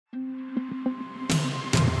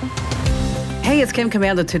Hey, it's Kim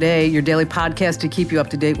Commando Today, your daily podcast to keep you up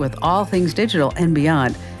to date with all things digital and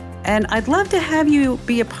beyond. And I'd love to have you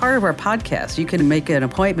be a part of our podcast. You can make an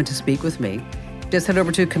appointment to speak with me. Just head over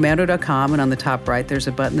to commando.com, and on the top right, there's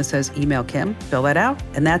a button that says Email Kim. Fill that out,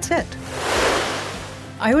 and that's it.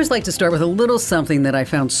 I always like to start with a little something that I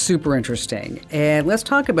found super interesting. And let's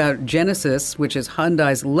talk about Genesis, which is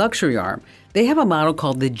Hyundai's luxury arm. They have a model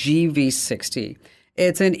called the GV60.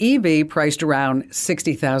 It's an EV priced around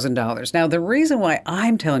 $60,000. Now, the reason why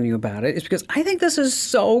I'm telling you about it is because I think this is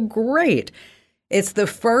so great. It's the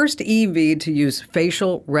first EV to use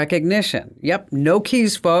facial recognition. Yep, no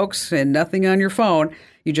keys, folks, and nothing on your phone.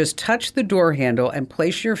 You just touch the door handle and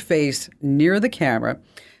place your face near the camera,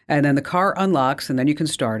 and then the car unlocks, and then you can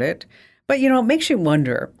start it. But, it makes you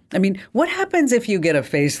wonder. I mean, what happens if you get a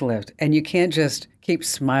facelift and you can't just keep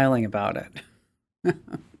smiling about it?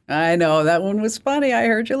 I know, that one was funny. I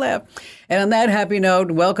heard you laugh. And on that happy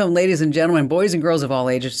note, welcome, ladies and gentlemen, boys and girls of all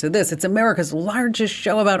ages, to this. It's America's largest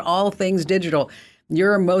show about all things digital.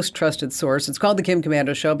 Your most trusted source. It's called The Kim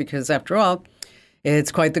Commando Show because, after all,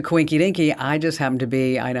 it's quite the quinky dinky. I just happen to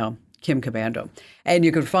be, Kim Commando. And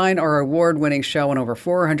you can find our award-winning show on over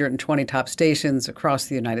 420 top stations across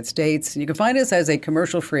the United States. And you can find us as a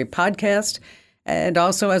commercial-free podcast and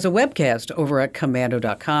also as a webcast over at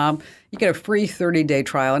commando.com. You get a free 30-day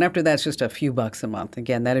trial, and after that's just a few bucks a month.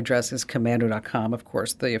 Again, that address is commando.com, of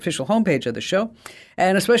course, the official homepage of the show.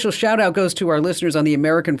 And a special shout-out goes to our listeners on the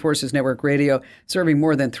American Forces Network Radio, serving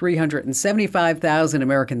more than 375,000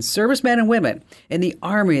 American servicemen and women in the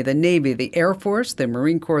Army, the Navy, the Air Force, the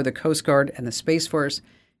Marine Corps, the Coast Guard, and the Space Force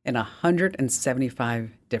in 175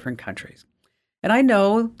 different countries. And I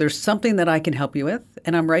know there's something that I can help you with,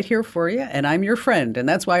 and I'm right here for you, and I'm your friend. And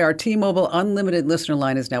that's why our T-Mobile Unlimited listener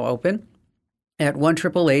line is now open at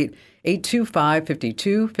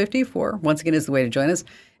 1-888-825-5254. Once again, is the way to join us.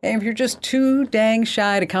 And if you're just too dang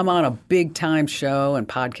shy to come on a big-time show and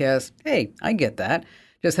podcast, hey, I get that.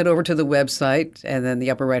 Just head over to the website, and then the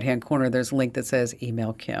upper right-hand corner, there's a link that says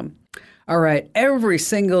Email Kim. All right, every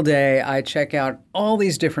single day I check out all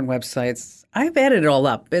these different websites. I've added it all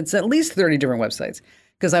up. It's at least 30 different websites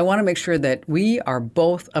because I want to make sure that we are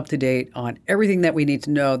both up to date on everything that we need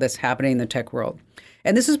to know that's happening in the tech world.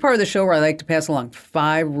 And this is part of the show where I like to pass along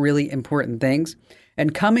 5 really important things.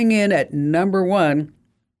 And coming in at number 1,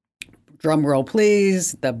 drum roll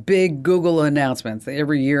please, the big Google announcements.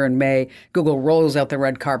 Every year in May, Google rolls out the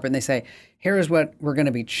red carpet and they say, here's what we're going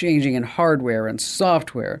to be changing in hardware and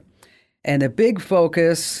software. And the big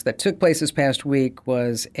focus that took place this past week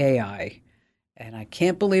was AI. And I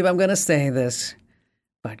can't believe I'm going to say this,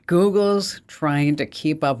 but Google's trying to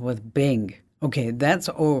keep up with Bing. Okay, that's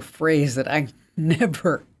a phrase that I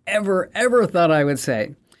never, ever thought I would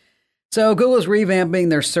say. So Google's revamping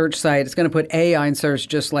their search site. It's going to put AI in search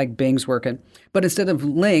just like Bing's working. But instead of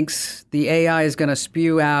links, the AI is going to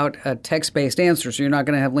spew out a text-based answer. So you're not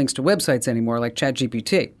going to have links to websites anymore like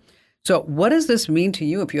ChatGPT. So what does this mean to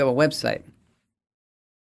you if you have a website?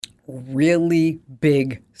 Really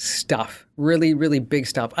big stuff. Really big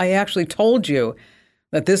stuff. I actually told you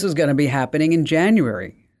that this was going to be happening in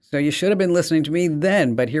January. So you should have been listening to me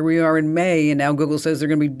then. But here we are in May, and now Google says they're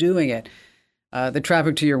going to be doing it. The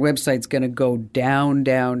traffic to your website is going to go down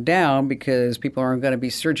because people aren't going to be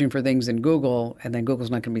searching for things in Google, and then Google's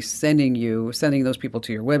not going to be sending those people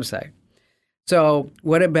to your website. So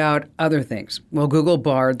what about other things? Well, Google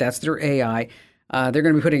Bard, that's their AI. They're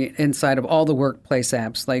going to be putting it inside of all the workplace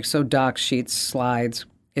apps, like Docs, Sheets, Slides.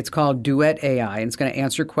 It's called Duet AI, and it's going to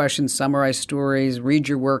answer questions, summarize stories, read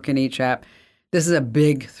your work in each app. This is a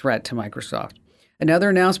big threat to Microsoft. Another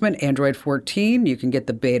announcement, Android 14. You can get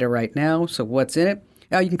the beta right now. So what's in it?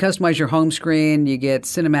 You can customize your home screen. You get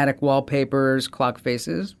cinematic wallpapers, clock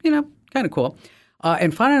faces, kind of cool.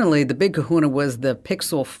 And finally, the big kahuna was the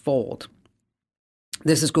Pixel Fold.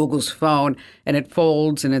 This is Google's phone, and it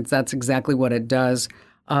folds, and that's exactly what it does.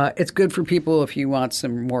 It's good for people if you want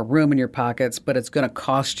some more room in your pockets, but it's going to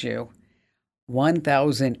cost you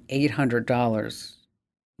 $1,800.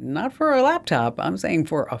 Not for a laptop. I'm saying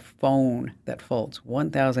for a phone that folds.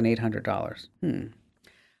 $1,800.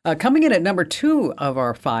 Coming in at number 2 of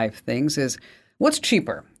our 5 things is, what's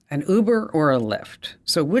cheaper, an Uber or a Lyft?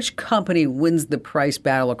 So which company wins the price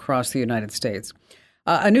battle across the United States?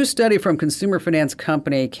 A new study from consumer finance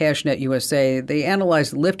company CashNet USA, they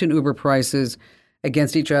analyzed Lyft and Uber prices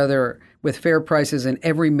against each other with fair prices in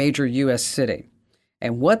every major U.S. city.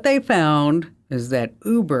 And what they found is that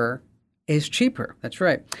Uber is cheaper. That's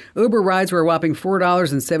right. Uber rides were a whopping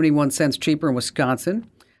 $4.71 cheaper in Wisconsin,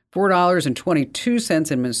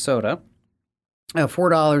 $4.22 in Minnesota,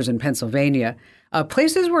 $4 in Pennsylvania,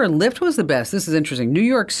 Places where Lyft was the best. This is interesting. New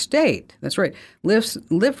York State. That's right.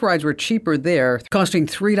 Lyft rides were cheaper there, costing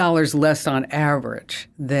 $3 less on average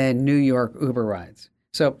than New York Uber rides.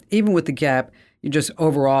 So even with the gap, you just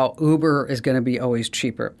overall, Uber is going to be always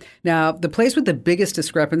cheaper. Now, the place with the biggest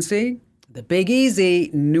discrepancy, the Big Easy,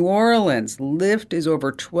 New Orleans. Lyft is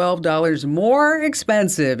over $12 more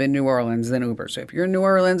expensive in New Orleans than Uber. So if you're in New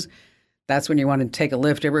Orleans, that's when you want to take a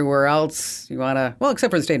Lyft. Everywhere else, you want to, well,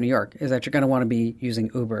 except for the state of New York, is that you're going to want to be using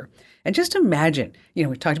Uber. And just imagine, we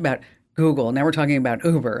talked about Google. Now we're talking about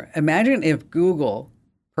Uber. Imagine if Google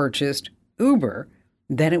purchased Uber,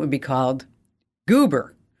 then it would be called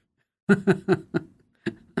Goober.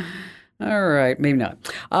 All right, maybe not.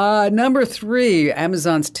 Number 3,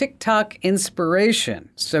 Amazon's TikTok inspiration.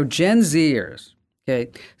 So Gen Zers.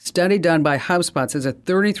 Okay, study done by HubSpot says that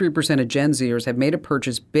 33% of Gen Zers have made a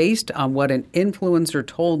purchase based on what an influencer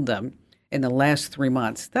told them in the last 3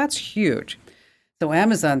 months. That's huge. So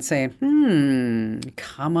Amazon's saying,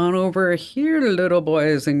 come on over here, little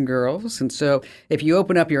boys and girls. And so if you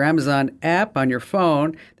open up your Amazon app on your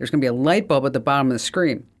phone, there's going to be a light bulb at the bottom of the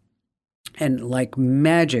screen. And like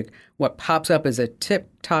magic, what pops up is a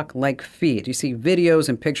TikTok-like feed. You see videos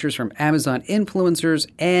and pictures from Amazon influencers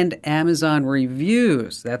and Amazon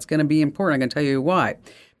reviews. That's going to be important. I'm going to tell you why.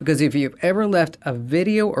 Because if you've ever left a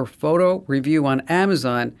video or photo review on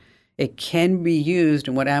Amazon, it can be used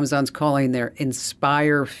in what Amazon's calling their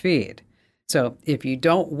Inspire feed. So if you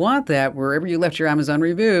don't want that, wherever you left your Amazon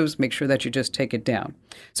reviews, make sure that you just take it down.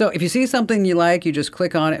 So if you see something you like, you just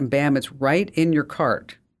click on it and bam, it's right in your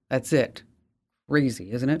cart. That's it.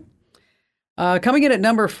 Crazy, isn't it? Coming in at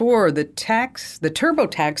number 4, the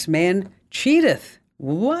TurboTax man cheateth.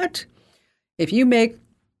 What? If you make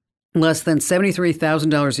less than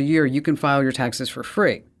 $73,000 a year, you can file your taxes for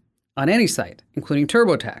free on any site, including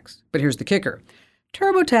TurboTax. But here's the kicker.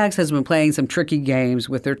 TurboTax has been playing some tricky games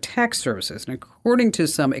with their tax services. And according to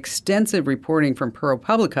some extensive reporting from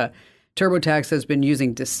ProPublica, TurboTax has been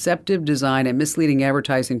using deceptive design and misleading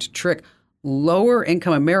advertising to trick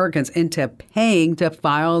lower-income Americans into paying to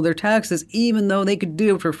file their taxes, even though they could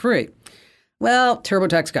do it for free. Well,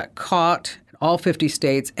 TurboTax got caught. All 50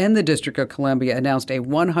 states and the District of Columbia announced a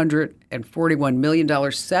 $141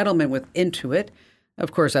 million settlement with Intuit.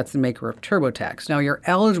 Of course, that's the maker of TurboTax. Now, you're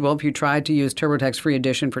eligible if you tried to use TurboTax Free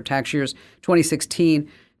Edition for tax years 2016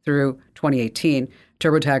 through 2018.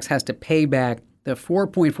 TurboTax has to pay back the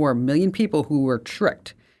 4.4 million people who were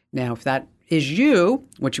tricked. Now, if that is you,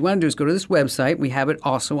 what you want to do is go to this website. We have it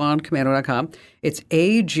also on Commando.com. It's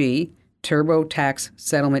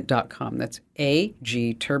agturbotaxsettlement.com. That's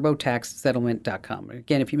agturbotaxsettlement.com.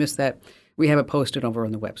 Again, if you missed that, we have it posted over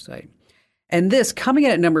on the website. And this, coming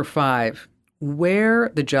in at number 5,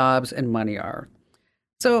 where the jobs and money are.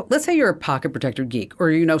 So let's say you're a pocket protector geek,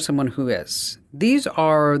 or you know someone who is. These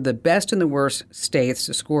are the best and the worst states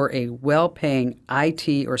to score a well-paying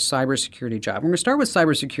IT or cybersecurity job. We're going to start with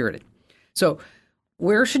cybersecurity. So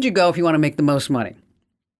where should you go if you want to make the most money?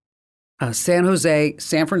 San Jose,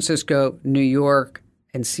 San Francisco, New York,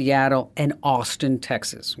 and Seattle, and Austin,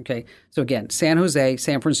 Texas. Okay. So again, San Jose,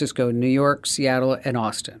 San Francisco, New York, Seattle, and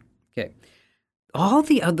Austin. Okay. All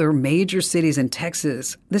the other major cities in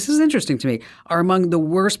Texas, this is interesting to me, are among the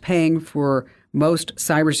worst paying for most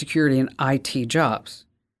cybersecurity and IT jobs,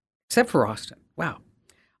 except for Austin. Wow.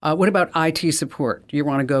 What about IT support? You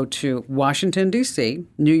want to go to Washington, D.C.,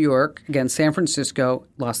 New York, again, San Francisco,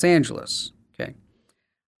 Los Angeles. Okay.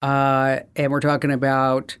 And we're talking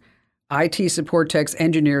about IT support techs,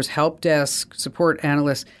 engineers, help desk, support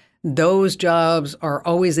analysts. Those jobs are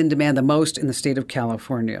always in demand the most in the state of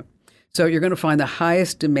California. So you're going to find the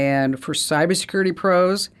highest demand for cybersecurity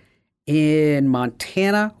pros in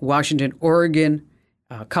Montana, Washington, Oregon,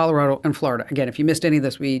 Colorado, and Florida. Again, if you missed any of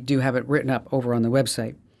this, we do have it written up over on the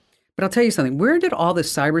website. But I'll tell you something. Where did all the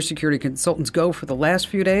cybersecurity consultants go for the last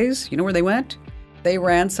few days? You know where they went? They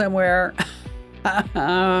ran somewhere.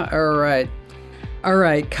 All right.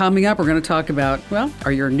 Coming up, we're going to talk about, well,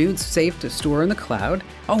 are your nudes safe to store in the cloud?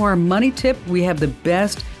 Oh, our money tip, we have the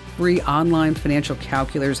best free online financial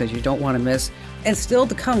calculators that you don't want to miss. And still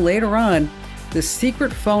to come later on, the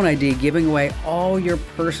secret phone ID giving away all your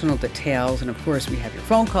personal details. And of course, we have your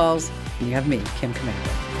phone calls, and you have me, Kim Commando.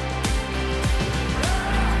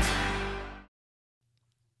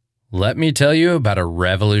 Let me tell you about a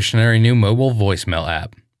revolutionary new mobile voicemail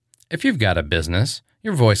app. If you've got a business,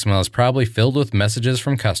 your voicemail is probably filled with messages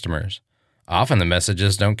from customers. Often the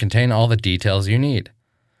messages don't contain all the details you need.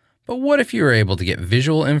 But what if you were able to get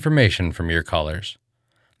visual information from your callers?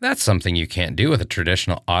 That's something you can't do with a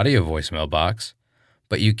traditional audio voicemail box,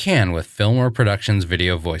 but you can with Fillmore Productions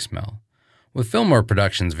Video Voicemail. With Fillmore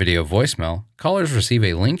Productions Video Voicemail, callers receive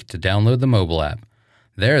a link to download the mobile app.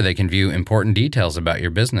 There they can view important details about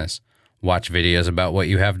your business, watch videos about what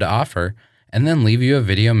you have to offer, and then leave you a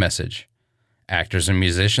video message. Actors and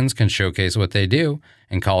musicians can showcase what they do,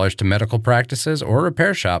 and callers to medical practices or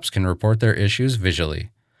repair shops can report their issues visually.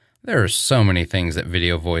 There are so many things that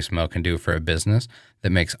video voicemail can do for a business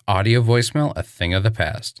that makes audio voicemail a thing of the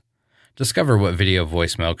past. Discover what video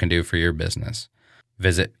voicemail can do for your business.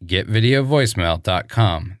 Visit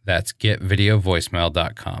getvideovoicemail.com. That's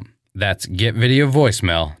getvideovoicemail.com. That's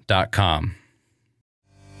getvideovoicemail.com.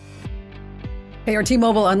 Hey, our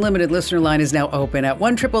T-Mobile Unlimited listener line is now open at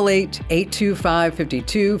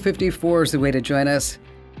 1-888-825-5254 is the way to join us.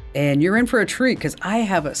 And you're in for a treat because I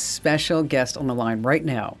have a special guest on the line right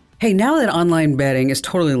now. Hey, now that online betting is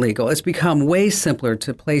totally legal, it's become way simpler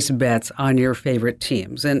to place bets on your favorite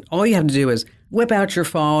teams. And all you have to do is whip out your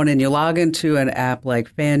phone and you log into an app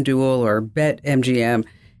like FanDuel or BetMGM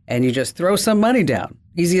and you just throw some money down.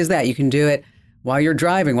 Easy as that. You can do it while you're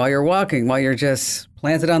driving, while you're walking, while you're just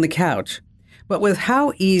planted on the couch. But with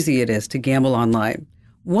how easy it is to gamble online,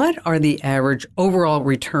 what are the average overall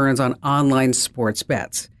returns on online sports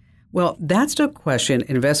bets? Well, that's the question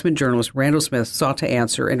investment journalist Randall Smith sought to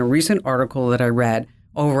answer in a recent article that I read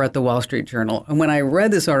over at the Wall Street Journal. And when I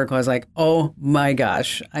read this article, I was like, oh my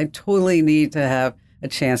gosh, I totally need to have a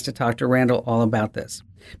chance to talk to Randall all about this.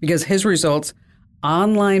 Because his results,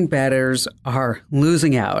 online bettors are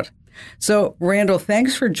losing out. So, Randall,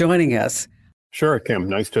 thanks for joining us. Sure, Kim.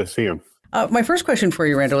 Nice to see you. My first question for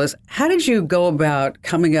you, Randall, is how did you go about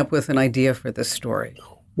coming up with an idea for this story?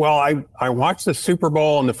 Well, I watched the Super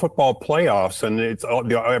Bowl and the football playoffs, and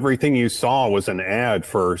everything you saw was an ad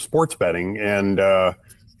for sports betting. And,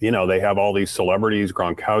 they have all these celebrities,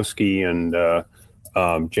 Gronkowski and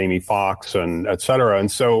Jamie Foxx and et cetera. And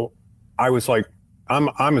so I was like,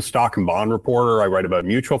 I'm a stock and bond reporter. I write about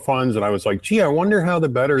mutual funds. And I was like, gee, I wonder how the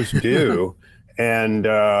bettors do. And,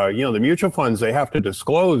 the mutual funds, they have to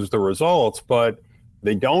disclose the results, but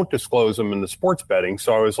they don't disclose them in the sports betting.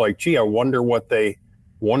 So I was like, gee, I wonder what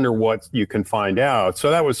you can find out. So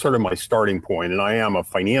that was sort of my starting point. And I am a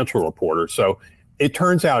financial reporter. So it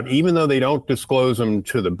turns out, even though they don't disclose them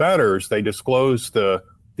to the bettors, they disclose the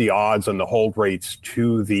odds and the hold rates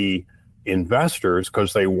to the investors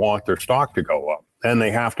because they want their stock to go up. And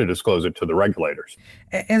they have to disclose it to the regulators.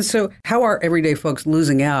 And so how are everyday folks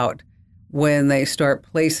losing out when they start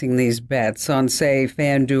placing these bets on, say,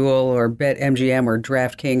 FanDuel or BetMGM or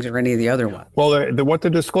DraftKings or any of the other ones? Well, what the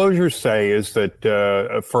disclosures say is that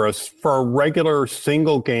for a regular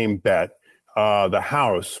single game bet, the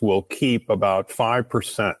house will keep about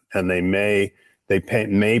 5%, and they may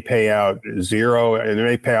pay out zero, and they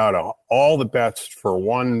may pay out all the bets for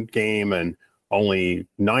one game and only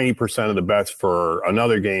 90% of the bets for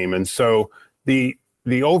another game. And so the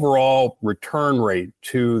overall return rate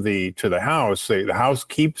to the house, the house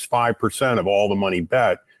keeps 5% of all the money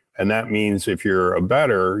bet, and that means if you're a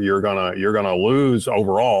bettor, you're gonna lose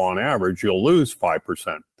overall on average. You'll lose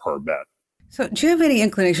 5% per bet. So, do you have any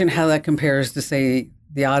inclination how that compares to, say,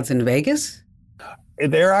 the odds in Vegas?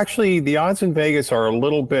 The odds in Vegas are a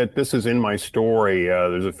little bit. This is in my story.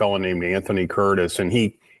 There's a fellow named Anthony Curtis, and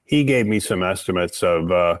he gave me some estimates of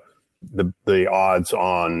the odds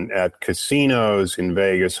at casinos in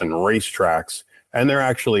Vegas and racetracks, and they're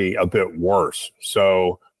actually a bit worse.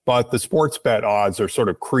 So, but the sports bet odds are sort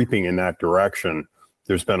of creeping in that direction.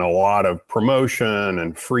 There's been a lot of promotion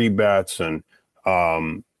and free bets, and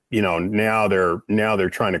now they're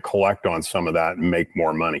trying to collect on some of that and make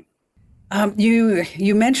more money.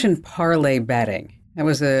 You mentioned parlay betting. That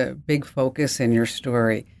was a big focus in your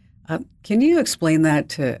story. Can you explain that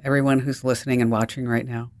to everyone who's listening and watching right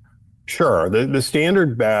now? Sure. The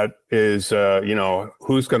standard bet is,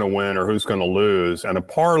 who's going to win or who's going to lose. And a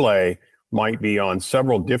parlay might be on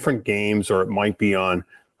several different games, or it might be on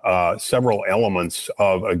several elements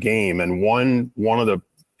of a game. And one of the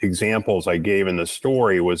examples I gave in the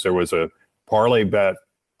story was there was a parlay bet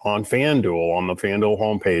on FanDuel, on the FanDuel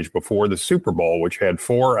homepage before the Super Bowl, which had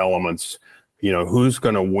four elements. Who's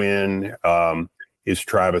going to win? Is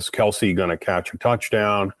Travis Kelce going to catch a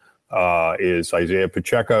touchdown? Is Isaiah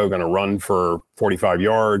Pacheco going to run for 45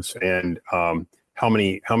 yards? And how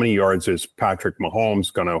many yards is Patrick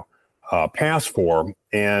Mahomes going to pass for?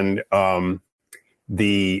 And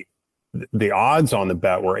the odds on the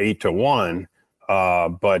bet were 8-1,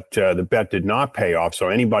 but the bet did not pay off. So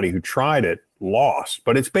anybody who tried it lost.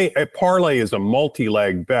 But a parlay is a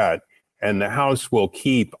multi-leg bet, and the house will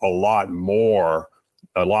keep a lot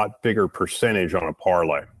bigger percentage on a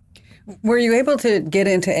parlay. Were you able to get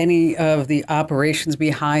into any of the operations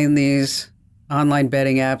behind these online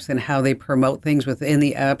betting apps and how they promote things within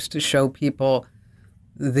the apps to show people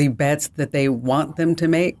the bets that they want them to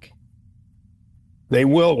make? They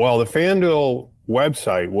will. Well, the FanDuel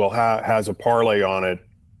website has a parlay on it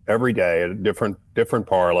every day, a different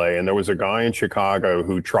parlay. And there was a guy in Chicago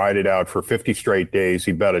who tried it out for 50 straight days.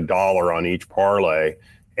 He bet $1 on each parlay.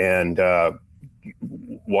 And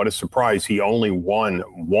what a surprise. He only won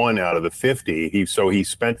one out of the 50. So he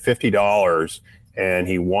spent $50 and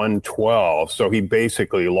he won 12. So he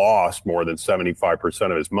basically lost more than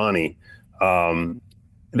 75% of his money.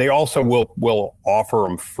 They also will offer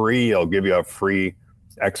them free. They'll give you a free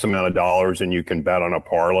X amount of dollars and you can bet on a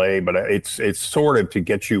parlay, but it's sort of to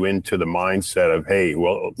get you into the mindset of, hey,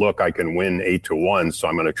 well, look, I can win 8-1, so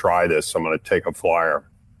I'm going to try this. I'm going to take a flyer.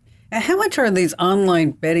 And how much are these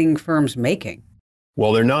online betting firms making?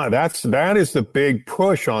 Well, they're not. That is the big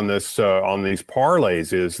push on this on these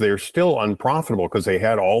parlays is they're still unprofitable because they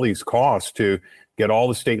had all these costs to get all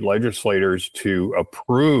the state legislators to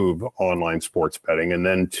approve online sports betting and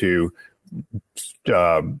then to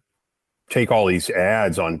take all these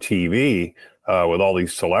ads on TV with all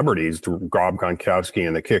these celebrities, Rob Gronkowski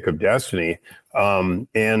and the Kick of Destiny.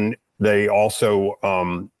 And they also,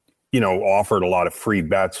 offered a lot of free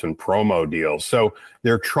bets and promo deals. So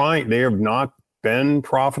they have not been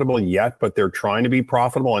profitable yet, but they're trying to be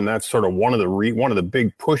profitable. And that's sort of one of the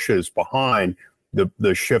big pushes behind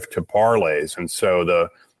the shift to parlays. And so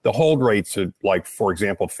the hold rates, like, for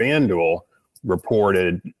example, FanDuel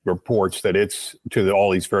reports that it's to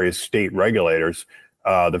all these various state regulators.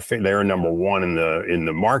 They're number one in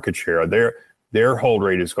the market share. Their hold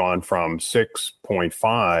rate has gone from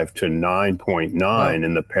 6.5 to 9.9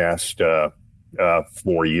 in the past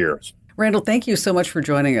 4 years. Randall, thank you so much for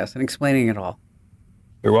joining us and explaining it all.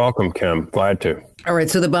 You're welcome, Kim. Glad to. All right,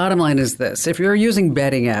 so the bottom line is this. If you're using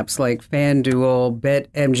betting apps like FanDuel,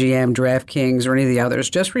 BetMGM, DraftKings, or any of the others,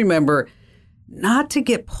 just remember not to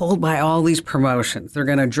get pulled by all these promotions. They're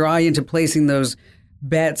going to draw you into placing those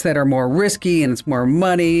bets that are more risky and it's more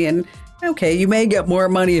money. And okay, you may get more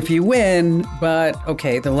money if you win, but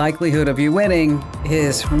okay, the likelihood of you winning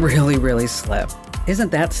is really, really slim.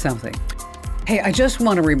 Isn't that something? Hey, I just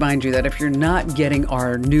want to remind you that if you're not getting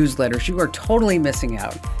our newsletters, you are totally missing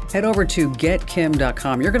out. Head over to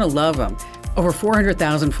getkim.com. You're going to love them. Over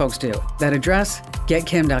 400,000 folks do. That address,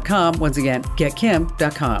 getkim.com. Once again,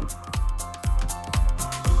 getkim.com.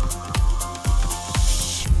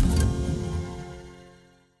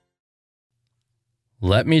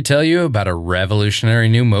 Let me tell you about a revolutionary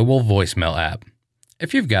new mobile voicemail app.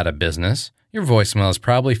 If you've got a business, your voicemail is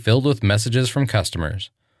probably filled with messages from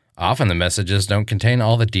customers. Often the messages don't contain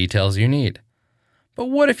all the details you need. But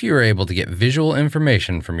what if you were able to get visual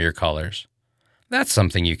information from your callers? That's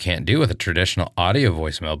something you can't do with a traditional audio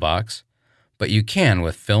voicemail box, but you can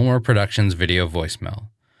with Fillmore Productions Video Voicemail.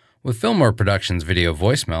 With Fillmore Productions Video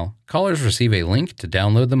Voicemail, callers receive a link to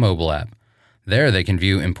download the mobile app. There they can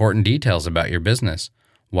view important details about your business,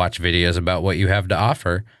 watch videos about what you have to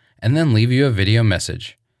offer, and then leave you a video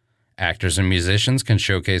message. Actors and musicians can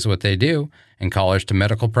showcase what they do, and callers to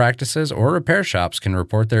medical practices or repair shops can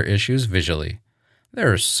report their issues visually.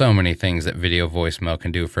 There are so many things that video voicemail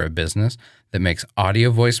can do for a business that makes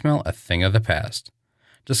audio voicemail a thing of the past.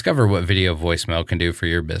 Discover what video voicemail can do for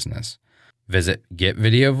your business. Visit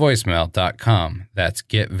getvideovoicemail.com. That's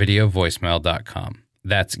getvideovoicemail.com.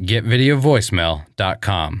 That's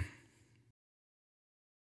getvideovoicemail.com.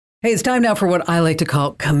 Hey, it's time now for what I like to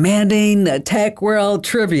call Commanding the Tech World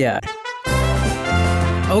Trivia.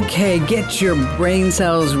 Okay, get your brain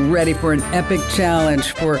cells ready for an epic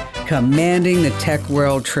challenge for Commanding the Tech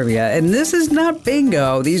World Trivia. And this is not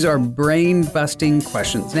bingo. These are brain-busting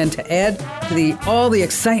questions. And to add to all the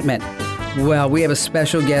excitement, well, we have a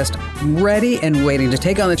special guest ready and waiting to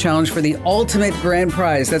take on the challenge for the ultimate grand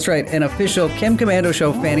prize. That's right, an official Kim Komando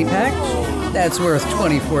Show fanny pack. That's worth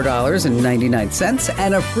 $24.99,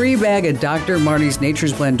 and a free bag of Dr. Marnie's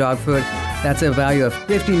Nature's Blend dog food. That's a value of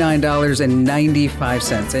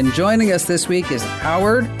 $59.95. And joining us this week is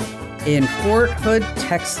Howard in Fort Hood,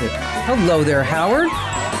 Texas. Hello there, Howard.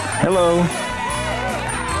 Hello.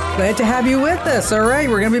 Glad to have you with us. All right,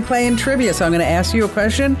 we're going to be playing trivia, so I'm going to ask you a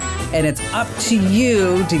question, and it's up to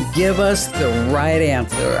you to give us the right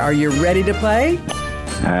answer. Are you ready to play?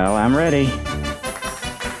 Well, I'm ready.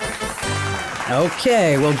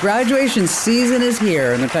 Okay, well, graduation season is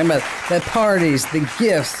here, and they're talking about the parties, the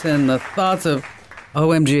gifts, and the thoughts of,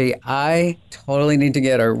 OMG, I totally need to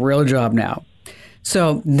get a real job now.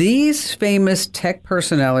 So these famous tech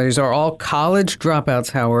personalities are all college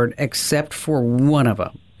dropouts, Howard, except for one of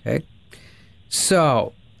them, okay?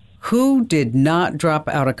 So who did not drop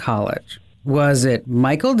out of college? Was it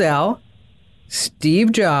Michael Dell,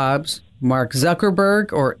 Steve Jobs, Mark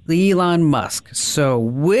Zuckerberg, or Elon Musk. So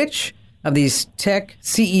which of these tech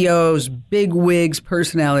CEOs, big wigs,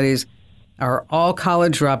 personalities are all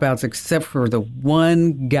college dropouts except for the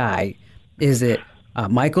one guy? Is it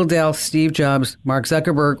Michael Dell, Steve Jobs, Mark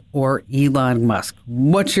Zuckerberg, or Elon Musk?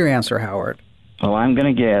 What's your answer, Howard? Well, I'm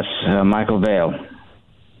going to guess Michael Dale.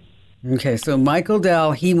 Okay, so Michael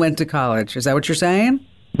Dell, he went to college. Is that what you're saying?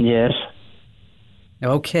 Yes.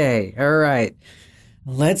 Okay, all right.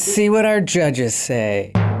 Let's see what our judges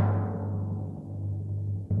say.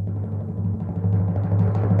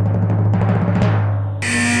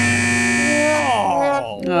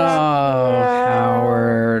 Oh,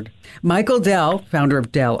 Howard. Michael Dell, founder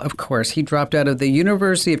of Dell, of course, he dropped out of the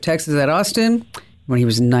University of Texas at Austin when he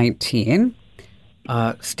was 19.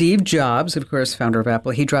 Steve Jobs, of course, founder of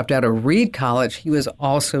Apple, he dropped out of Reed College. He was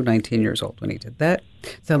also 19 years old when he did that.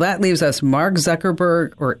 So that leaves us Mark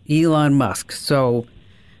Zuckerberg or Elon Musk. So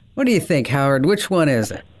what do you think, Howard? Which one is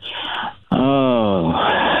it? Oh,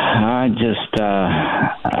 I'll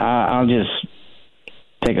just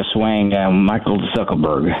take a swing at Michael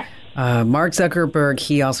Zuckerberg. Mark Zuckerberg,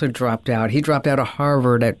 he also dropped out. He dropped out of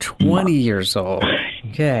Harvard at 20 years old.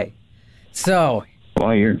 Okay. So...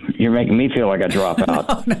 Well, you're making me feel like I dropped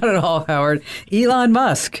out. No, not at all, Howard. Elon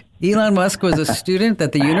Musk. Elon Musk was a student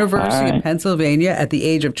at the University of Pennsylvania at the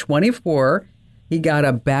age of 24. He got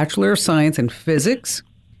a Bachelor of Science in Physics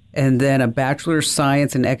and then a Bachelor of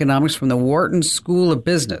Science in Economics from the Wharton School of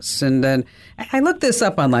Business. And then I looked this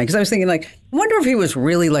up online because I was thinking, I wonder if he was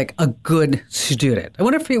really like a good student. I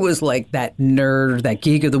wonder if he was like that nerd, that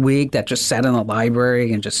geek of the week that just sat in the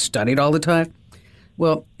library and just studied all the time.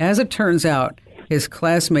 Well, as it turns out, his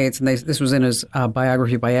classmates, and this was in his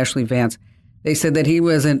biography by Ashley Vance, they said that he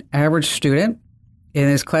was an average student, and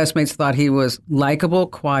his classmates thought he was likable,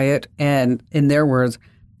 quiet, and, in their words,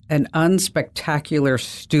 an unspectacular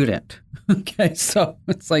student. Okay, so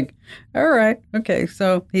it's like, all right, okay,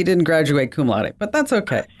 so he didn't graduate cum laude, but that's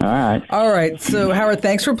okay. All right, so Howard,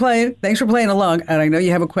 thanks for playing along, and I know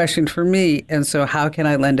you have a question for me, and so how can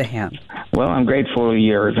I lend a hand? Well, I'm grateful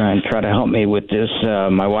you're going to try to help me with this.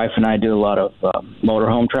 My wife and I do a lot of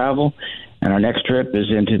motorhome travel, and our next trip is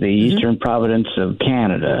into the eastern province of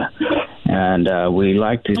Canada. And we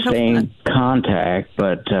like to stay in contact,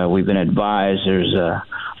 but we've been advised there's a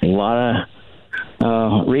lot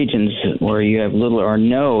of regions where you have little or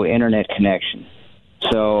no internet connection.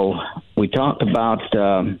 So we talked about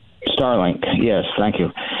Starlink. Yes, thank you.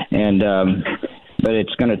 And but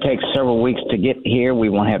it's going to take several weeks to get here. We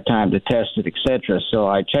won't have time to test it, etc. So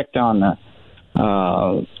I checked on the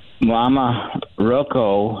Llama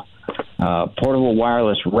Roku portable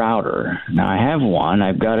wireless router. Now, I have one.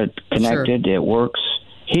 I've got it connected. Sure. It works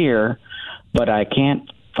here, but I can't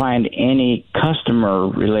find any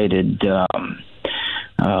customer-related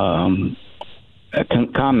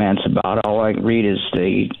comments about it. All I read is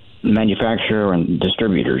the manufacturer and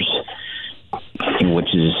distributors,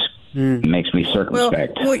 which is makes me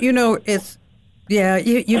circumspect. Well, you've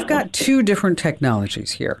got two different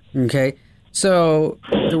technologies here, okay? So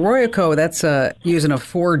the Royco, that's using a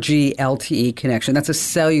 4G LTE connection. That's a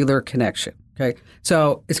cellular connection, okay?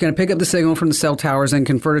 So it's going to pick up the signal from the cell towers and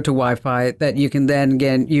convert it to Wi-Fi that you can then,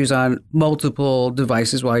 again, use on multiple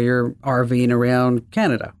devices while you're RVing around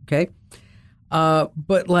Canada, okay?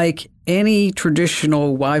 But like any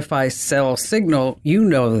traditional Wi-Fi cell signal, you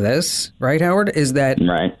know this, right, Howard, is that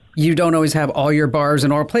right. You don't always have all your bars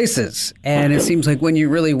in all places. And it seems like when you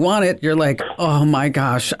really want it, you're like, oh my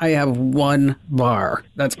gosh, I have one bar.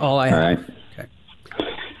 That's all I have. Right.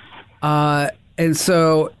 Okay. And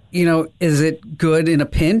so, is it good in a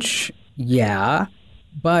pinch? Yeah.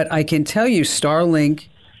 But I can tell you Starlink,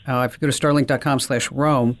 if you go to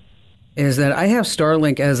starlink.com/Rome, is that I have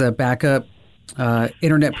Starlink as a backup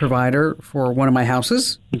internet provider for one of my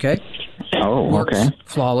houses. Okay. Oh, works okay.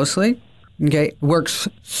 Flawlessly. Okay. Works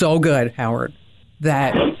so good, Howard,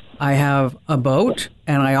 that I have a boat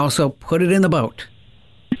and I also put it in the boat.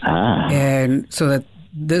 And so that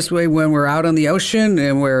this way, when we're out on the ocean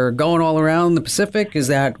and we're going all around the Pacific, is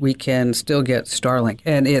that we can still get Starlink.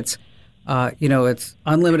 And it's, it's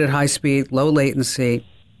unlimited high speed, low latency,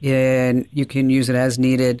 and you can use it as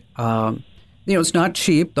needed. It's not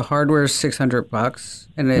cheap. The hardware is $600,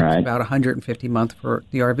 and it's about $150 a month for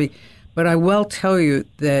the RV. But I will tell you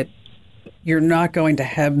that you're not going to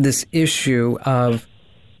have this issue of,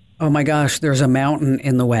 oh my gosh, there's a mountain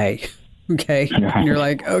in the way. Okay, and you're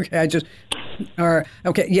like, you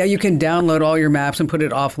can download all your maps and put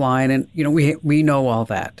it offline, and we know all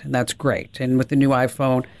that, and that's great. And with the new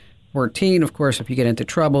iPhone 14, of course, if you get into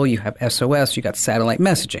trouble, you have SOS, you got satellite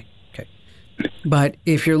messaging. Okay, But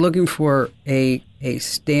if you're looking for a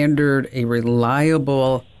standard, a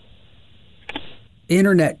reliable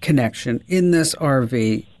internet connection in this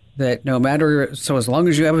RV, that no matter, so as long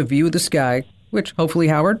as you have a view of the sky, which hopefully,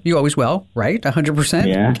 Howard, you always will, right? 100%.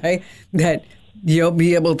 Yeah. Okay. That you'll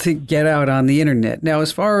be able to get out on the internet. Now,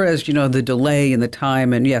 as far as, the delay and the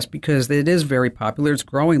time, and yes, because it is very popular, it's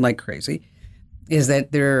growing like crazy, is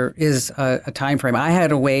that there is a time frame. I had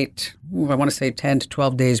to wait, I want to say 10 to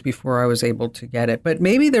 12 days before I was able to get it. But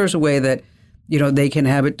maybe there's a way that, they can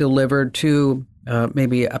have it delivered to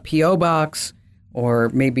maybe a P.O. box, or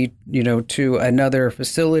maybe, to another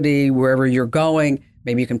facility wherever you're going.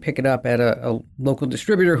 Maybe you can pick it up at a local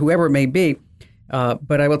distributor, whoever it may be.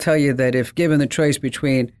 But I will tell you that if given the choice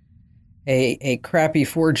between a crappy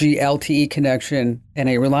 4G LTE connection and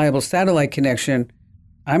a reliable satellite connection,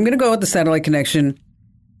 I'm going to go with the satellite connection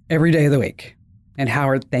every day of the week. And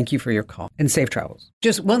Howard, thank you for your call and safe travels.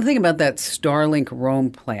 Just one thing about that Starlink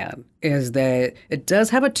Roam plan is that it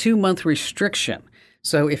does have a 2-month restriction.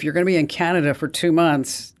 So if you're going to be in Canada for 2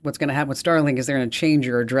 months, what's going to happen with Starlink is they're going to change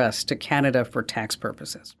your address to Canada for tax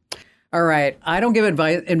purposes. All right. I don't give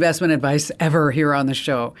investment advice ever here on the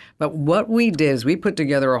show. But what we did is we put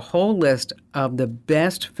together a whole list of the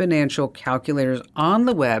best financial calculators on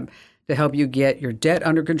the web to help you get your debt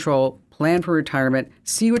under control, plan for retirement,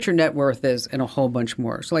 see what your net worth is, and a whole bunch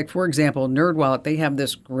more. So like, for example, NerdWallet, they have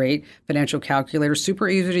this great financial calculator, super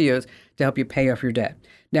easy to use, to help you pay off your debt.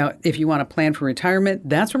 Now, if you want to plan for retirement,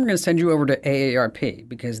 that's when we're going to send you over to AARP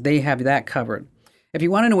because they have that covered. If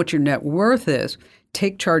you want to know what your net worth is,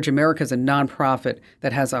 Take Charge America is a nonprofit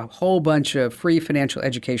that has a whole bunch of free financial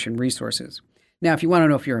education resources. Now, if you want to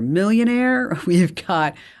know if you're a millionaire, we've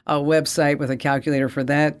got a website with a calculator for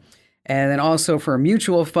that. And then also for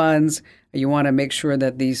mutual funds, you want to make sure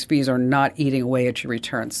that these fees are not eating away at your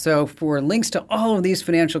returns. So for links to all of these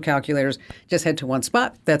financial calculators, just head to one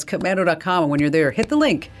spot. That's Komando.com. And when you're there, hit the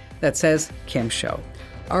link that says Kim Show.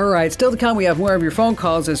 All right, still to come, we have more of your phone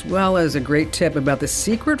calls as well as a great tip about the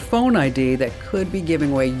secret phone ID that could be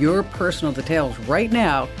giving away your personal details right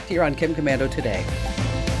now here on Kim Komando Today.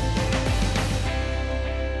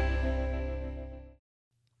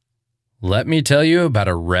 Let me tell you about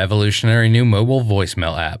a revolutionary new mobile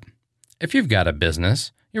voicemail app. If you've got a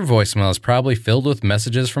business, your voicemail is probably filled with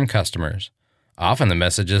messages from customers. Often the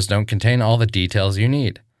messages don't contain all the details you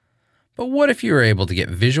need. But what if you were able to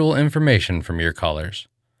get visual information from your callers?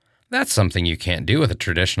 That's something you can't do with a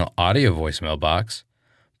traditional audio voicemail box,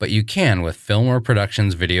 but you can with Fillmore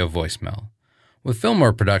Productions Video Voicemail. With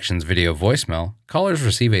Fillmore Productions Video Voicemail, callers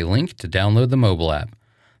receive a link to download the mobile app.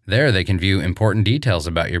 There they can view important details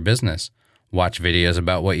about your business, watch videos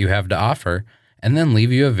about what you have to offer, and then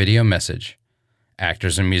leave you a video message.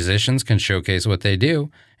 Actors and musicians can showcase what they do,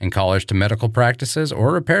 and callers to medical practices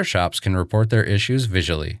or repair shops can report their issues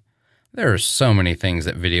visually. There are so many things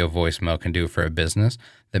that video voicemail can do for a business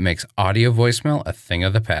that makes audio voicemail a thing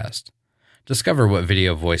of the past. Discover what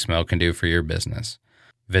video voicemail can do for your business.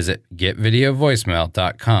 Visit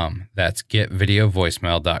getvideovoicemail.com. That's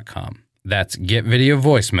getvideovoicemail.com. That's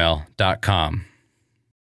getvideovoicemail.com.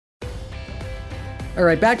 All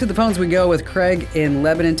right, back to the phones we go with Craig in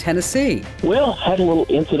Lebanon, Tennessee. Well, had a little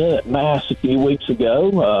incident at Mass a few weeks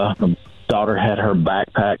ago. My daughter had her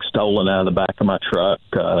backpack stolen out of the back of my truck.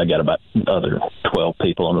 I got about other 12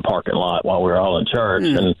 people in the parking lot while we were all in church.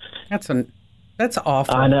 And That's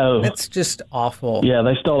awful. I know. That's just awful. Yeah,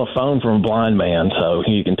 they stole a phone from a blind man, so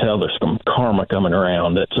you can tell there's some karma coming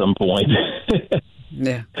around at some point.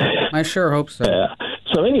 Yeah, I sure hope so. Yeah.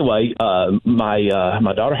 So anyway,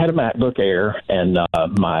 my daughter had a MacBook Air, and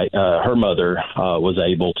her mother was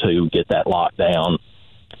able to get that locked down,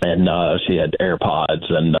 and she had AirPods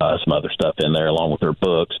and some other stuff in there along with her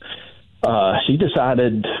books. She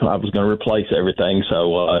decided I was going to replace everything,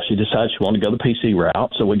 so she decided she wanted to go the PC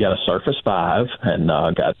route. So we got a Surface 5 and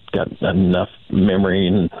got enough memory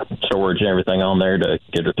and storage and everything on there to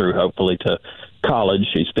get her through, hopefully, to college.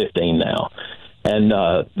 She's 15 now. And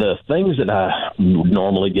the things that I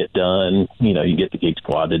normally get done, you get the Geek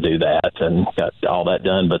Squad to do that and got all that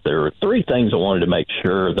done. But there were three things I wanted to make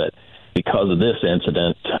sure that because of this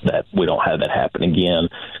incident that we don't have that happen again.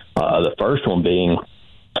 The first one being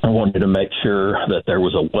I wanted to make sure that there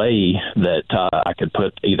was a way that I could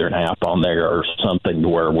put either an app on there or something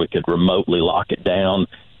where we could remotely lock it down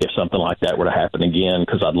if something like that were to happen again,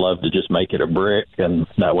 because I'd love to just make it a brick, and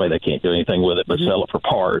that way they can't do anything with it but sell it for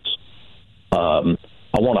parts.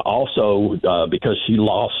 I want to also, because she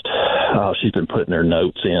lost, she's been putting her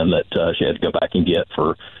notes in that she had to go back and get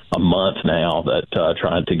for a month now, that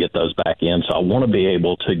trying to get those back in. So I want to be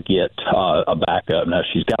able to get a backup. Now,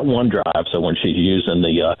 she's got OneDrive, so when she's using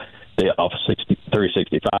the the Office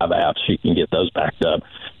 365 apps, she can get those backed up.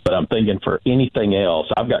 But I'm thinking for anything else,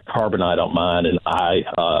 I've got Carbonite on mine, and I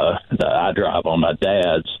drive on my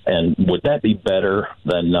dad's. And would that be better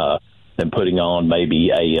than putting on maybe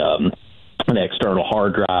an external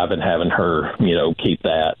hard drive and having her, keep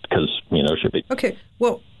that because she'll be okay.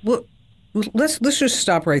 Well, let's just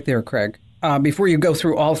stop right there, Craig. Before you go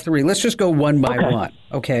through all three, let's just go one by one.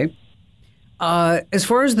 Okay. As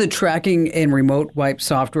far as the tracking and remote wipe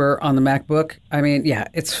software on the MacBook, I mean, yeah,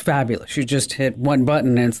 it's fabulous. You just hit one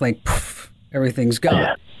button and it's like, poof, everything's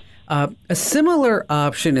gone. Yeah. A similar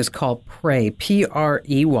option is called Prey, Prey,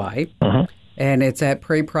 and it's at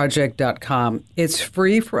preyproject.com. It's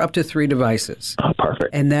free for up to 3 devices. Oh,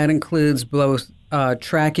 perfect. And that includes both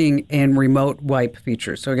tracking and remote wipe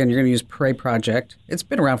features. So again, you're going to use Prey Project. It's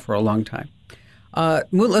been around for a long time.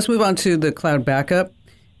 Let's move on to the cloud backup.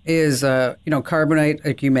 Is Carbonite,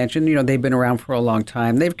 like you mentioned, they've been around for a long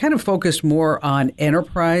time. They've kind of focused more on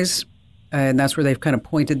enterprise, and that's where they've kind of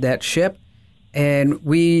pointed that ship. And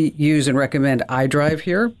we use and recommend iDrive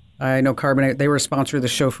here. I know Carbonite, they were a sponsor of the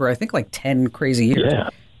show for, I think, like 10 crazy years. Yeah.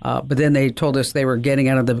 But then they told us they were getting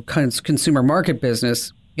out of the consumer market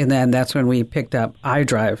business, and then that's when we picked up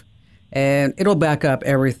iDrive. And it'll back up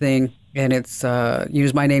everything. And it's,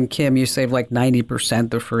 use my name, Kim, you save like 90%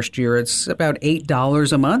 the first year. It's about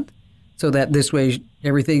 $8 a month. So that this way,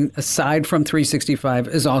 everything aside from 365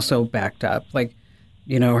 is also backed up. Like,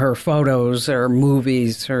 her photos or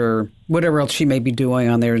movies or whatever else she may be doing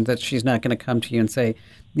on there, that she's not going to come to you and say,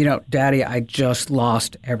 Daddy, I just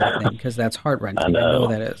lost everything, because that's heart-wrenching. I know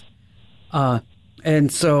that is.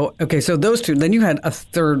 And so, so those two. Then you had a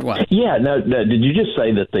third one. Yeah. No. Did you just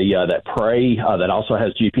say that that Prey that also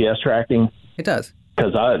has GPS tracking? It does.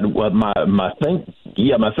 Because my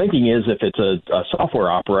thinking is if it's a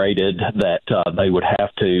software operated that they would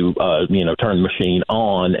have to turn the machine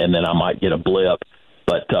on, and then I might get a blip.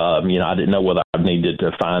 But I didn't know whether I needed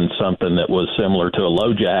to find something that was similar to a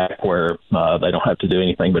LoJack where they don't have to do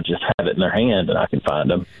anything but just have it in their hand and I can find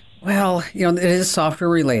them. Well, it is software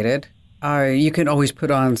related. You can always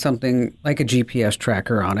put on something like a GPS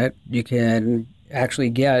tracker on it. You can actually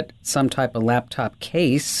get some type of laptop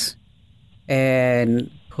case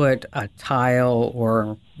and put a tile,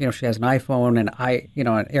 or she has an iPhone and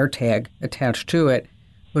an AirTag attached to it.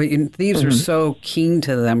 But thieves are so keen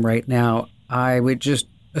to them right now. I would just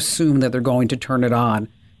assume that they're going to turn it on,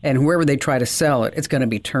 and whoever they try to sell it, it's going to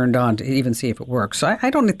be turned on to even see if it works. So I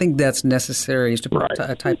don't think that's necessary to put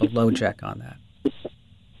a type of LoJack on that.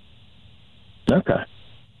 Okay.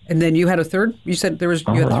 And then you had a third? You said you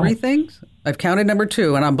had 3 things? I've counted number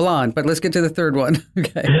 2, and I'm blonde, but let's get to the third one.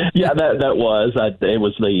 Okay. Yeah, that was. It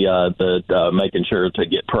was the making sure to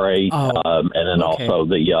get Prey, and then also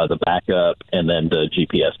the backup, and then the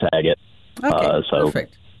GPS tag it. Okay,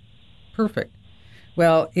 Perfect.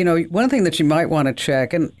 Well, one thing that you might want to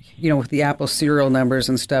check, and, with the Apple serial numbers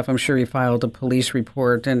and stuff, I'm sure you filed a police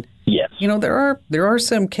report. And, yes. There are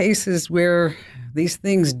some cases where these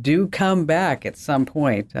things do come back at some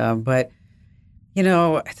point. But,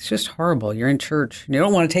 it's just horrible. You're in church. You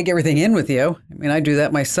don't want to take everything in with you. I mean, I do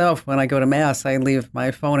that myself when I go to Mass. I leave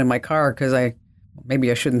my phone in my car because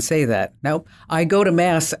maybe I shouldn't say that. Nope. I go to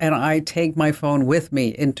Mass and I take my phone with me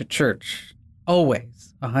into church. Always.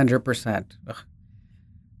 100%. Ugh,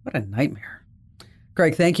 what a nightmare.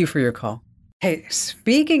 Greg, thank you for your call. Hey,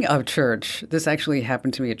 speaking of church, this actually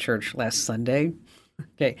happened to me at church last Sunday.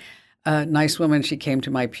 Okay. A nice woman, she came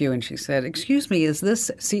to my pew and she said, "Excuse me, is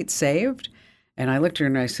this seat saved?" And I looked at her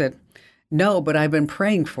and I said, "No, but I've been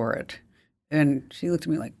praying for it." And she looked at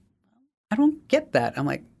me like, "I don't get that." I'm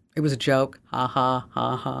like, "It was a joke. Ha, ha,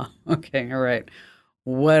 ha, ha." Okay, all right.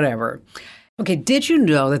 Whatever. Okay, did you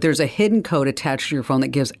know that there's a hidden code attached to your phone that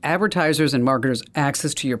gives advertisers and marketers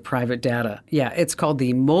access to your private data? Yeah, it's called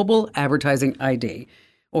the Mobile Advertising ID,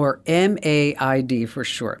 or MAID for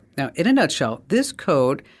short. Now, in a nutshell, this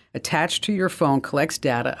code attached to your phone collects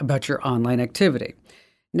data about your online activity.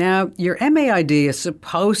 Now, your MAID is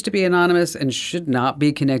supposed to be anonymous and should not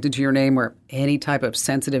be connected to your name or any type of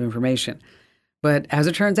sensitive information. But as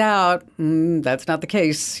it turns out, that's not the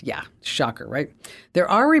case. Yeah, shocker, right? There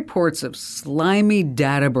are reports of slimy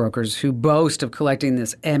data brokers who boast of collecting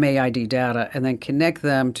this MAID data and then connect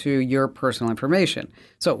them to your personal information.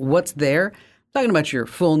 So what's there? I'm talking about your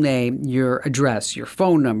full name, your address, your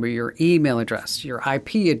phone number, your email address, your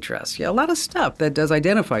IP address. Yeah, a lot of stuff that does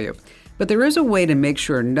identify you. But there is a way to make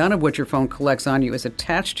sure none of what your phone collects on you is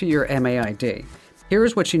attached to your MAID.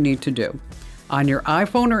 Here's what you need to do. On your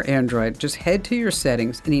iPhone or Android, just head to your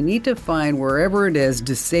settings and you need to find wherever it is,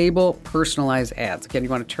 disable personalized ads. Again, you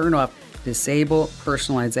want to turn off disable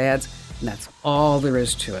personalized ads, and that's all there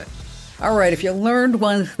is to it. All right, if you learned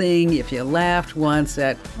one thing, if you laughed once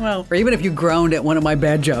at, well, or even if you groaned at one of my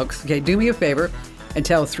bad jokes, okay, do me a favor and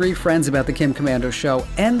tell 3 friends about the Kim Komando Show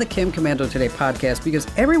and the Kim Komando Today podcast, because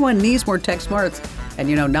everyone needs more tech smarts.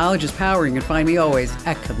 And you know, knowledge is power. You can find me always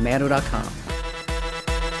at Komando.com.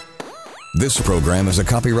 This program is a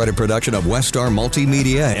copyrighted production of Westar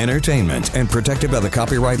Multimedia Entertainment and protected by the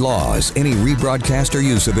copyright laws. Any rebroadcast or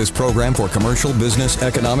use of this program for commercial, business,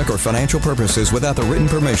 economic, or financial purposes without the written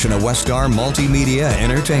permission of Westar Multimedia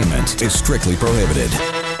Entertainment is strictly prohibited.